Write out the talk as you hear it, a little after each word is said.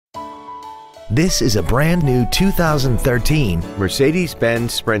This is a brand new 2013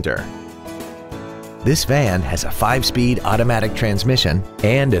 Mercedes-Benz Sprinter. This van has a 5-speed automatic transmission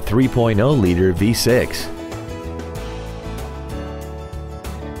and a 3.0-liter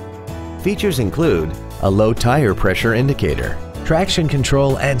V6. Features include a low tire pressure indicator, traction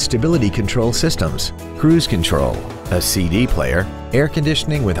control and stability control systems, cruise control, a CD player, air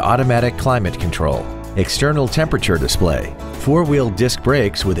conditioning with automatic climate control, external temperature display, 4-wheel disc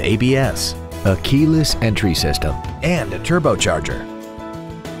brakes with ABS, a keyless entry system, and a turbocharger.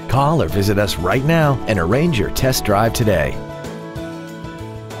 Call or visit us right now and arrange your test drive today.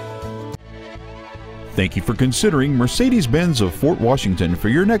 Thank you for considering Mercedes-Benz of Fort Washington for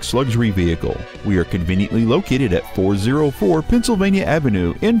your next luxury vehicle. We are conveniently located at 404 Pennsylvania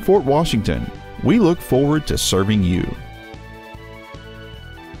Avenue in Fort Washington. We look forward to serving you.